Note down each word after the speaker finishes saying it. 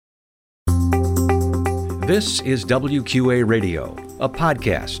This is WQA Radio, a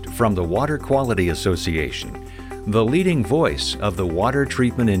podcast from the Water Quality Association, the leading voice of the water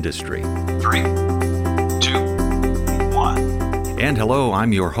treatment industry. 3, 2, 1. And hello,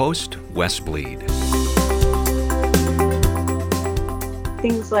 I'm your host, Wes Bleed.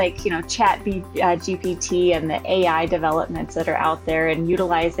 Things like, Chat GPT and the AI developments that are out there, and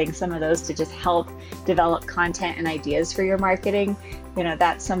utilizing some of those to just help develop content and ideas for your marketing.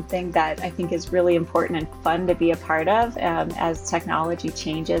 That's something that I think is really important and fun to be a part of as technology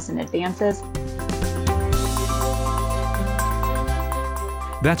changes and advances.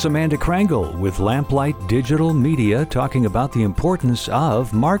 That's Amanda Krangle with Lamplight Digital Media talking about the importance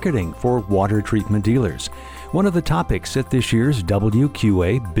of marketing for water treatment dealers, one of the topics at this year's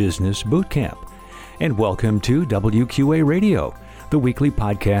WQA Business Bootcamp. And welcome to WQA Radio, the weekly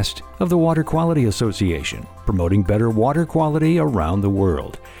podcast of the Water Quality Association, promoting better water quality around the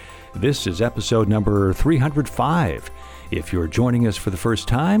world. This is episode number 305. If you're joining us for the first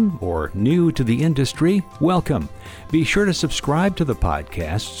time or new to the industry, welcome. Be sure to subscribe to the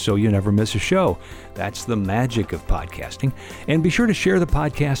podcast so you never miss a show. That's the magic of podcasting. And be sure to share the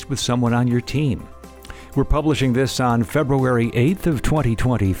podcast with someone on your team. We're publishing this on February 8th of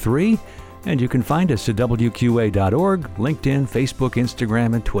 2023, and you can find us at WQA.org, LinkedIn, Facebook,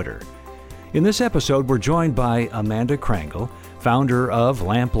 Instagram, and Twitter. In this episode, we're joined by Amanda Krangle, founder of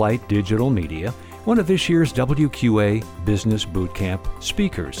Lamplight Digital Media, one of this year's WQA Business Bootcamp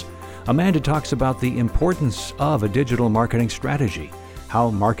speakers. Amanda talks about the importance of a digital marketing strategy, how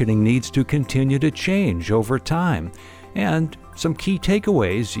marketing needs to continue to change over time, and some key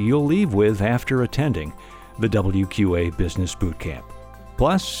takeaways you'll leave with after attending the WQA Business Bootcamp.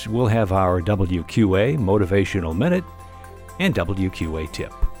 Plus, we'll have our WQA Motivational Minute and WQA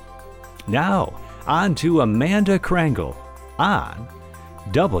Tip. Now, on to Amanda Krangle on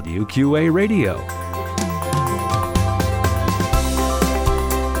WQA Radio.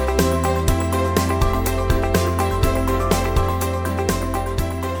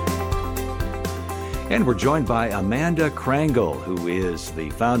 And we're joined by Amanda Krangle, who is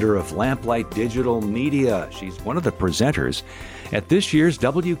the founder of Lamplight Digital Media. She's one of the presenters at this year's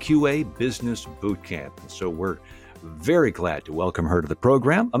WQA Business Bootcamp. So we're very glad to welcome her to the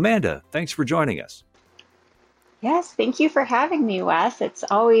program. Amanda, thanks for joining us. Yes, thank you for having me, Wes. It's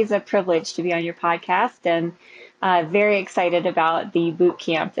always a privilege to be on your podcast, and very excited about the boot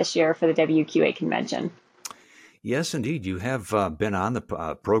camp this year for the WQA convention. Yes, indeed. You have been on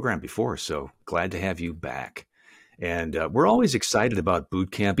the program before, so glad to have you back. And we're always excited about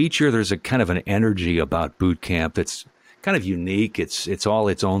boot camp. Each year there's a kind of an energy about boot camp that's kind of unique. It's all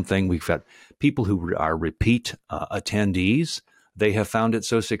its own thing. We've got people who are repeat attendees. They have found it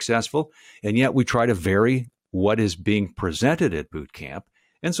so successful, and yet we try to vary what is being presented at boot camp.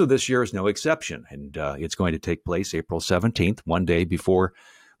 And so this year is no exception. And it's going to take place April 17th, one day before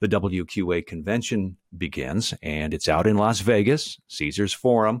the WQA convention begins. And it's out in Las Vegas, Caesars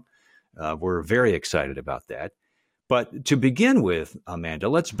Forum. We're very excited about that. But to begin with, Amanda,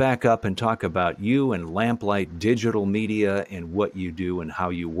 let's back up and talk about you and Lamplight Digital Media and what you do and how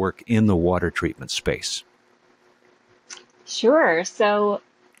you work in the water treatment space. Sure. So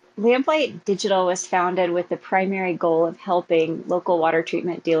Lamplight Digital was founded with the primary goal of helping local water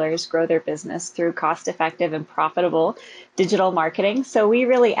treatment dealers grow their business through cost-effective and profitable digital marketing. So we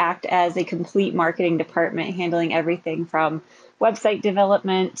really act as a complete marketing department, handling everything from website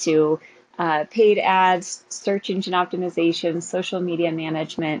development to paid ads, search engine optimization, social media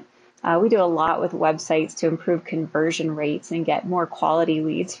management. We do a lot with websites to improve conversion rates and get more quality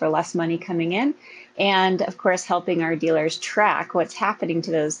leads for less money coming in. And of course, helping our dealers track what's happening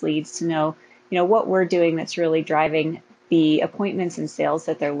to those leads to know, what we're doing that's really driving the appointments and sales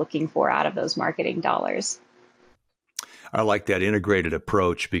that they're looking for out of those marketing dollars. I like that integrated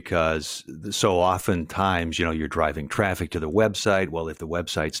approach because so oftentimes, you're driving traffic to the website. Well, if the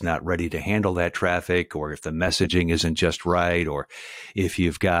website's not ready to handle that traffic, or if the messaging isn't just right, or if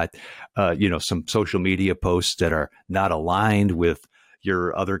you've got, some social media posts that are not aligned with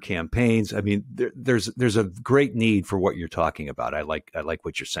your other campaigns. I mean, there's a great need for what you're talking about. I like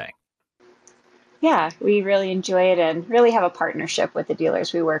what you're saying. Yeah, we really enjoy it and really have a partnership with the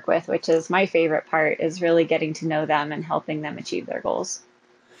dealers we work with, which is my favorite part, is really getting to know them and helping them achieve their goals.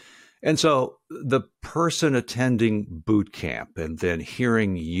 And so the person attending boot camp and then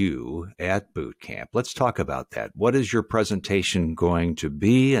hearing you at boot camp, let's talk about that. What is your presentation going to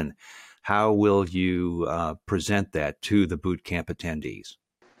be, and how will you present that to the boot camp attendees?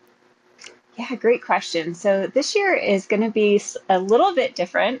 Yeah, great question. So this year is going to be a little bit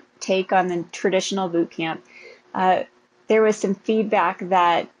different take on the traditional boot camp. There was some feedback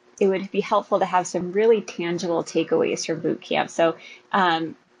that it would be helpful to have some really tangible takeaways from boot camp. So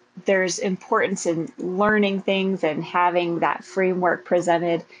um, there's importance in learning things and having that framework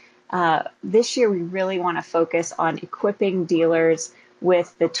presented. This year, we really want to focus on equipping dealers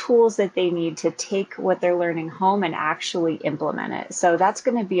with the tools that they need to take what they're learning home and actually implement it. So that's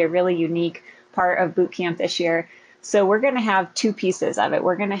going to be a really unique part of boot camp this year. So we're going to have two pieces of it.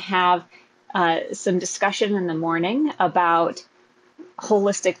 We're going to have some discussion in the morning about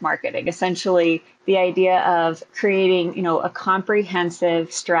holistic marketing, essentially the idea of creating, a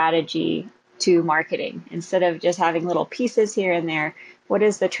comprehensive strategy to marketing instead of just having little pieces here and there. What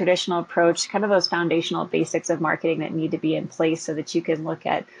is the traditional approach, kind of those foundational basics of marketing that need to be in place so that you can look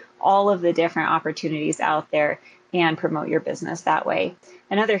at all of the different opportunities out there and promote your business that way.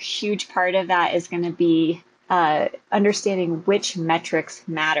 Another huge part of that is going to be understanding which metrics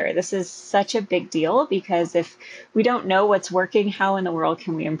matter. This is such a big deal because if we don't know what's working, how in the world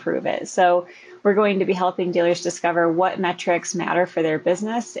can we improve it? So we're going to be helping dealers discover what metrics matter for their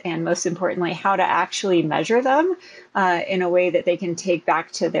business and most importantly, how to actually measure them in a way that they can take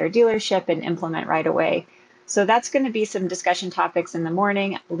back to their dealership and implement right away. So that's going to be some discussion topics in the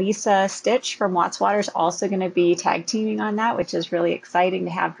morning. Lisa Stitch from Watts Water is also going to be tag teaming on that, which is really exciting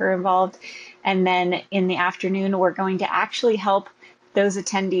to have her involved. And then in the afternoon, we're going to actually help those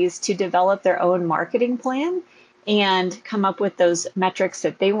attendees to develop their own marketing plan and come up with those metrics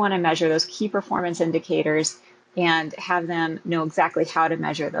that they want to measure, those key performance indicators, and have them know exactly how to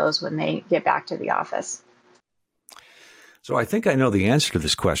measure those when they get back to the office. So I think I know the answer to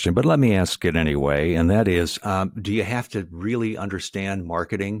this question, but let me ask it anyway. And that is, do you have to really understand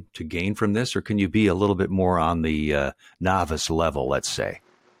marketing to gain from this, or can you be a little bit more on the novice level, let's say?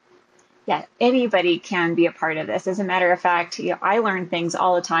 Yeah, anybody can be a part of this. As a matter of fact, I learn things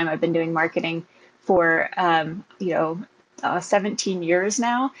all the time. I've been doing marketing for 17 years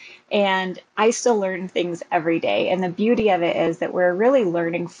now, and I still learn things every day. And the beauty of it is that we're really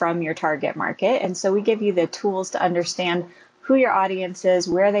learning from your target market, and so we give you the tools to understand who your audience is,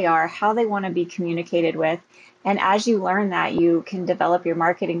 where they are, how they want to be communicated with. And as you learn that, you can develop your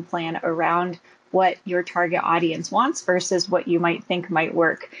marketing plan around what your target audience wants versus what you might think might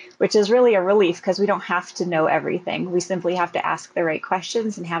work, which is really a relief because we don't have to know everything. We simply have to ask the right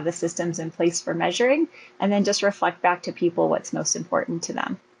questions and have the systems in place for measuring, and then just reflect back to people what's most important to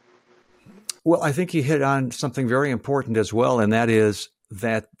them. Well, I think you hit on something very important as well, and that is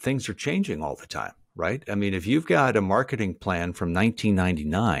that things are changing all the time, right? I mean, if you've got a marketing plan from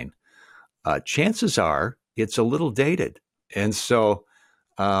 1999, chances are it's a little dated. And so,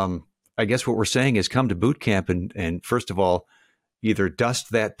 I guess what we're saying is come to boot camp and first of all, either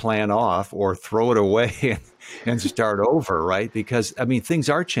dust that plan off or throw it away and start over, right? Because, I mean, things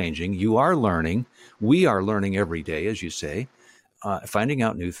are changing. You are learning. We are learning every day, as you say, finding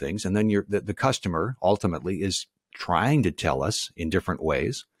out new things. And then the customer ultimately is trying to tell us in different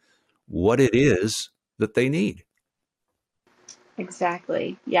ways what it is that they need.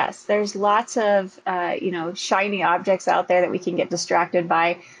 Exactly. Yes, there's lots of shiny objects out there that we can get distracted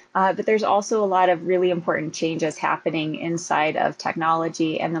by, but there's also a lot of really important changes happening inside of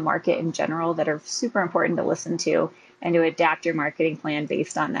technology and the market in general that are super important to listen to and to adapt your marketing plan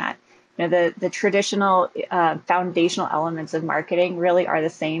based on that. The traditional foundational elements of marketing really are the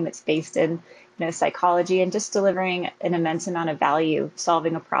same. It's based in psychology and just delivering an immense amount of value,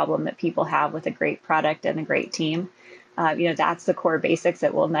 solving a problem that people have with a great product and a great team. That's the core basics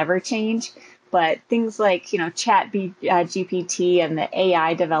that will never change. But things like, GPT and the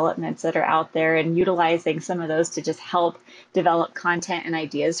AI developments that are out there and utilizing some of those to just help develop content and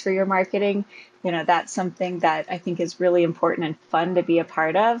ideas for your marketing, that's something that I think is really important and fun to be a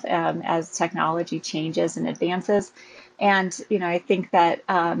part of as technology changes and advances. And, I think that,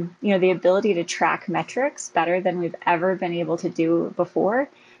 the ability to track metrics better than we've ever been able to do before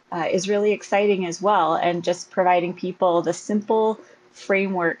is really exciting as well. And just providing people the simple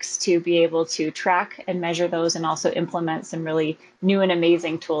frameworks to be able to track and measure those and also implement some really new and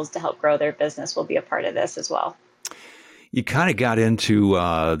amazing tools to help grow their business will be a part of this as well. You kind of got into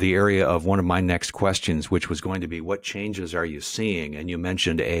the area of one of my next questions, which was going to be what changes are you seeing? And you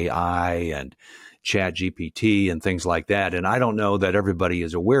mentioned AI and Chat GPT and things like that. And I don't know that everybody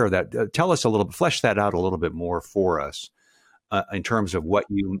is aware of that. Tell us a little, flesh that out a little bit more for us. In terms of what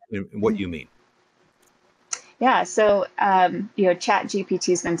you mean. Yeah, so Chat GPT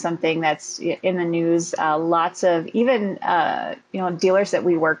has been something that's in the news. Lots of even dealers that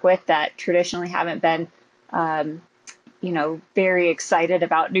we work with that traditionally haven't been very excited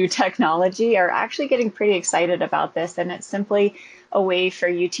about new technology are actually getting pretty excited about this. And it's simply a way for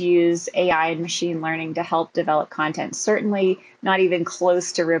you to use AI and machine learning to help develop content. Certainly not even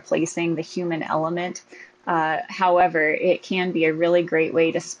close to replacing the human element. However, it can be a really great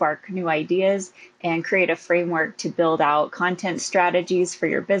way to spark new ideas and create a framework to build out content strategies for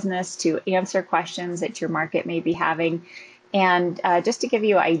your business, to answer questions that your market may be having, and just to give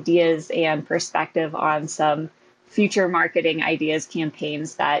you ideas and perspective on some future marketing ideas,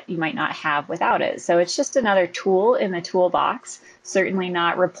 campaigns that you might not have without it. So it's just another tool in the toolbox, certainly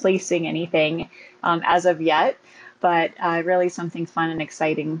not replacing anything as of yet, but really something fun and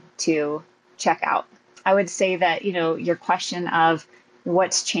exciting to check out. I would say that, your question of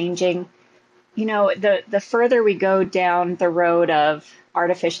what's changing, the further we go down the road of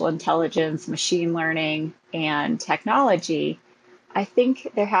artificial intelligence, machine learning, and technology, I think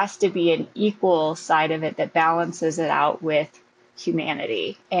there has to be an equal side of it that balances it out with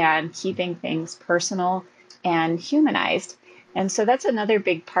humanity and keeping things personal and humanized. And so that's another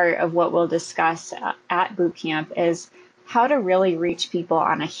big part of what we'll discuss at Bootcamp is how to really reach people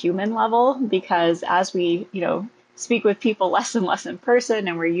on a human level, because as we, speak with people less and less in person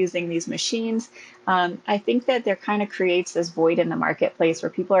and we're using these machines, I think that there kind of creates this void in the marketplace where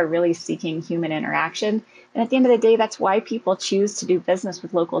people are really seeking human interaction. And at the end of the day, that's why people choose to do business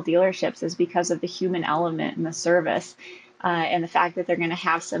with local dealerships, is because of the human element and the service, and the fact that they're going to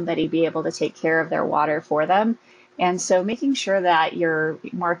have somebody be able to take care of their water for them. And so making sure that your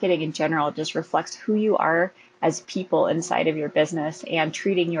marketing in general just reflects who you are as people inside of your business and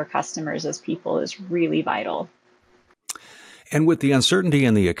treating your customers as people is really vital. And with the uncertainty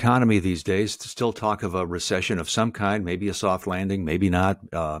in the economy these days, still talk of a recession of some kind, maybe a soft landing, maybe not.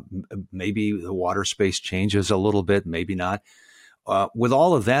 Maybe the water space changes a little bit, maybe not. With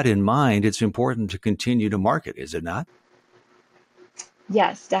all of that in mind, it's important to continue to market, is it not?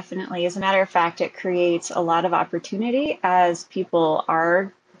 Yes, definitely. As a matter of fact, it creates a lot of opportunity as people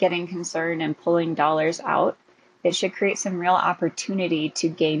are getting concerned and pulling dollars out. It should create some real opportunity to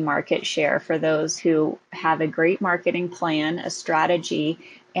gain market share for those who have a great marketing plan, a strategy,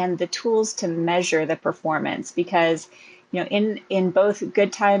 and the tools to measure the performance. Because, in both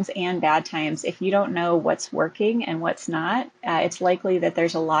good times and bad times, if you don't know what's working and what's not, it's likely that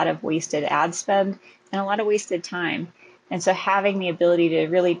there's a lot of wasted ad spend and a lot of wasted time. And so having the ability to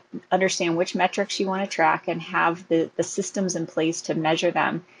really understand which metrics you want to track and have the systems in place to measure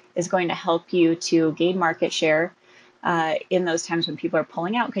them is going to help you to gain market share in those times when people are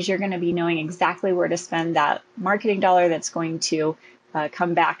pulling out, because you're going to be knowing exactly where to spend that marketing dollar that's going to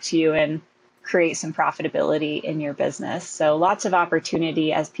come back to you and create some profitability in your business. So lots of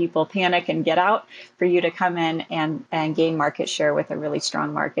opportunity as people panic and get out for you to come in and gain market share with a really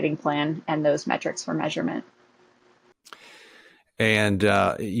strong marketing plan and those metrics for measurement. And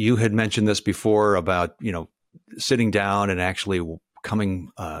you had mentioned this before about, sitting down and actually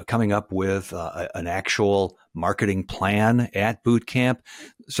coming up with an actual marketing plan at Bootcamp.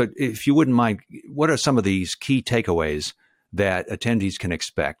 So if you wouldn't mind, what are some of these key takeaways that attendees can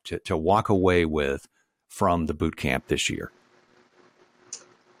expect to walk away with from the Bootcamp this year?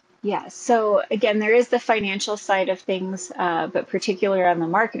 Yeah, so again, there is the financial side of things, but particularly on the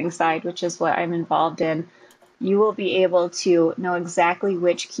marketing side, which is what I'm involved in, you will be able to know exactly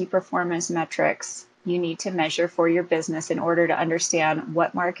which key performance metrics you need to measure for your business in order to understand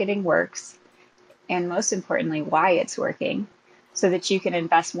what marketing works, and most importantly, why it's working, so that you can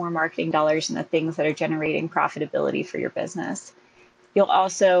invest more marketing dollars in the things that are generating profitability for your business. You'll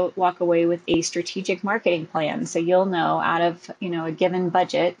also walk away with a strategic marketing plan. So you'll know out of, a given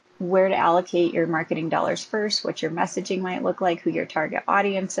budget where to allocate your marketing dollars first, what your messaging might look like, who your target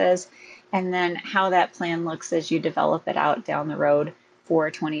audience is, and then how that plan looks as you develop it out down the road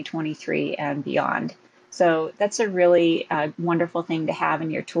for 2023 and beyond. So that's a really wonderful thing to have in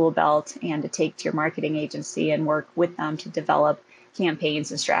your tool belt and to take to your marketing agency and work with them to develop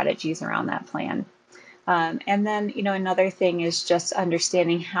campaigns and strategies around that plan. And then, another thing is just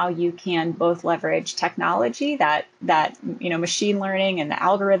understanding how you can both leverage technology, that machine learning and the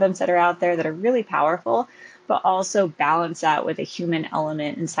algorithms that are out there that are really powerful, but also balance that with a human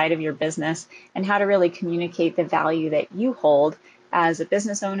element inside of your business and how to really communicate the value that you hold as a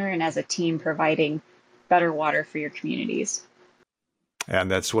business owner and as a team providing better water for your communities.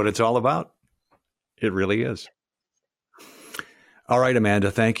 And that's what it's all about. It really is. All right, Amanda,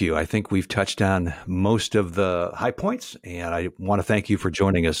 thank you. I think we've touched on most of the high points, and I want to thank you for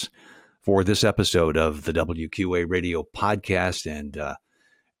joining us for this episode of the WQA Radio podcast. And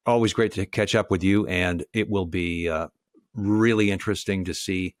always great to catch up with you. And it will be really interesting to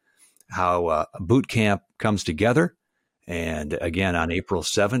see how Bootcamp comes together And again, on April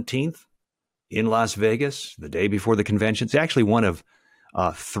 17th in Las Vegas, the day before the convention. It's actually one of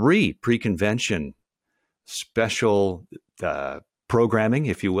 3 pre-convention special programming,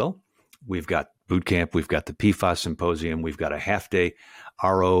 if you will. We've got boot camp, we've got the PFAS symposium, we've got a half-day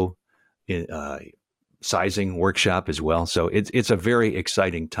RO sizing workshop as well. So it's a very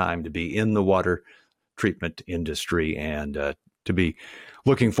exciting time to be in the water treatment industry and to be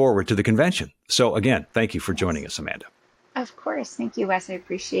looking forward to the convention. So again, thank you for joining us, Amanda. Of course. Thank you, Wes. I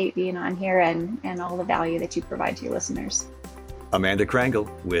appreciate being on here and all the value that you provide to your listeners. Amanda Krangle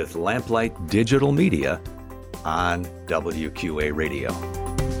with Lamplight Digital Media on WQA Radio.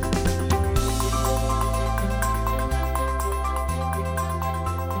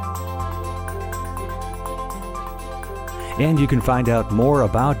 And you can find out more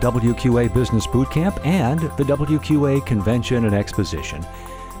about WQA Business Bootcamp and the WQA Convention and Exposition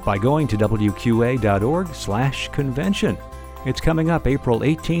by going to wqa.org/convention. It's coming up April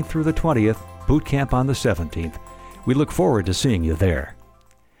 18th through the 20th, bootcamp on the 17th. We look forward to seeing you there.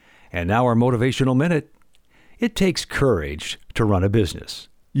 And now our motivational minute. It takes courage to run a business.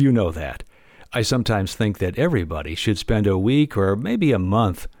 You know that. I sometimes think that everybody should spend a week or maybe a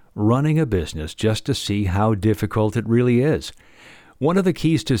month running a business just to see how difficult it really is. One of the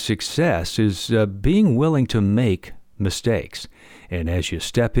keys to success is being willing to make mistakes. And as you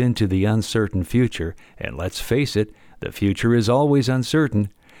step into the uncertain future, and let's face it, the future is always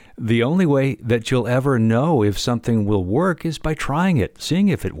uncertain, the only way that you'll ever know if something will work is by trying it, seeing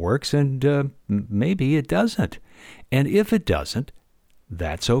if it works, and maybe it doesn't. And if it doesn't,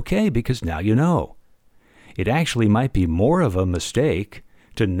 that's okay, because now you know. It actually might be more of a mistake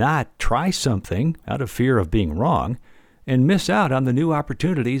to not try something out of fear of being wrong and miss out on the new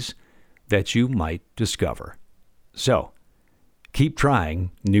opportunities that you might discover. So, keep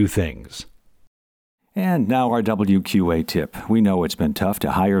trying new things. And now our WQA tip. We know it's been tough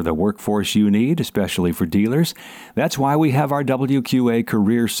to hire the workforce you need, especially for dealers. That's why we have our WQA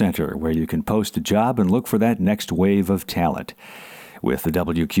Career Center, where you can post a job and look for that next wave of talent. With the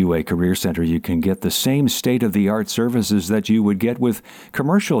WQA Career Center, you can get the same state-of-the-art services that you would get with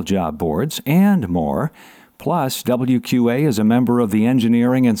commercial job boards and more. Plus, WQA is a member of the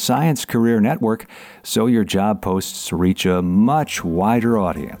Engineering and Science Career Network, so your job posts reach a much wider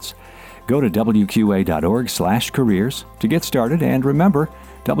audience. Go to wqa.org/careers to get started, and remember,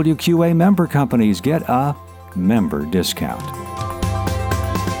 WQA member companies get a member discount.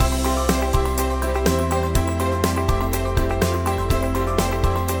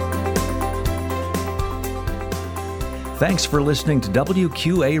 Thanks for listening to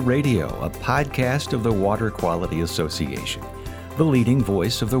WQA Radio, a podcast of the Water Quality Association, the leading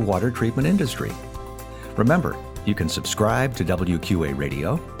voice of the water treatment industry. Remember, you can subscribe to WQA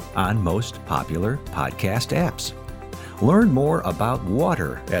Radio on most popular podcast apps. Learn more about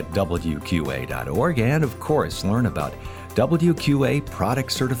water at WQA.org, and of course, learn about WQA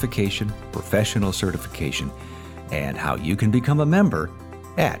product certification, professional certification, and how you can become a member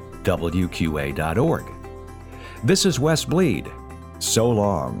at WQA.org. This is Wes Bleed. So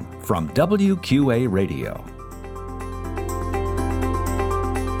long from WQA Radio.